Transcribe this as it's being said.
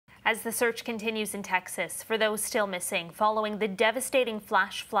As the search continues in Texas for those still missing following the devastating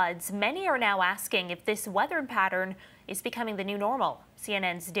flash floods, many are now asking if this weather pattern is becoming the new normal.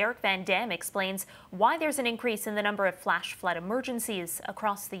 CNN's Derek Van Dam explains why there's an increase in the number of flash flood emergencies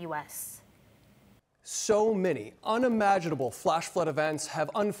across the U.S. So many unimaginable flash flood events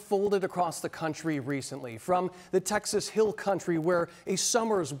have unfolded across the country recently, from the Texas Hill Country, where a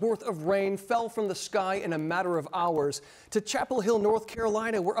summer's worth of rain fell from the sky in a matter of hours, to Chapel Hill, North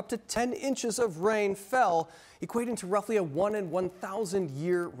Carolina, where up to 10 inches of rain fell, equating to roughly a 1 in 1,000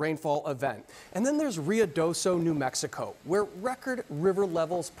 year rainfall event. And then there's Ruidoso, New Mexico, where record river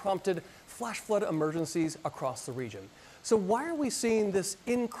levels prompted flash flood emergencies across the region. So why are we seeing this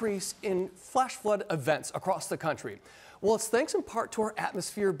increase in flash flood events across the country? Well, it's thanks in part to our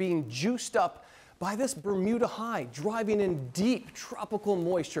atmosphere being juiced up by this Bermuda high, driving in deep tropical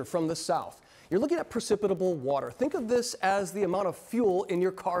moisture from the south. You're looking at precipitable water. Think of this as the amount of fuel in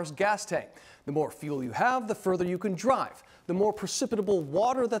your car's gas tank. The more fuel you have, the further you can drive. The more precipitable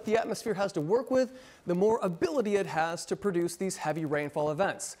water that the atmosphere has to work with, the more ability it has to produce these heavy rainfall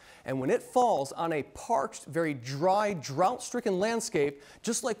events. And when it falls on a parched, very dry, drought-stricken landscape,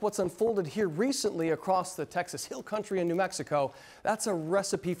 just like what's unfolded here recently across the Texas Hill Country in New Mexico, that's a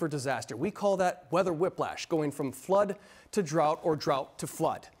recipe for disaster. We call that weather whiplash, going from flood to drought or drought to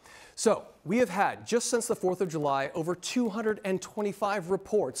flood. So we have had, just since the 4th of July, over 225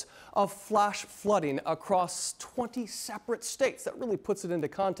 reports of flash flooding across 20 separate states. That really puts it into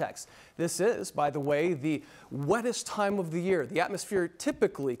context. This is, by the way, the wettest time of the year. The atmosphere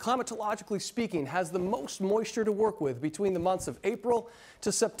typically, climatologically speaking, has the most moisture to work with between the months of April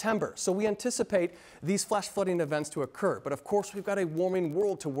to September. So we anticipate these flash flooding events to occur. But of course, we've got a warming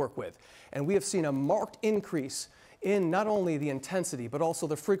world to work with. And we have seen a marked increase in not only the intensity, but also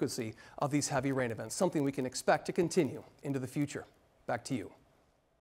the frequency of these heavy rain events, something we can expect to continue into the future. Back to you.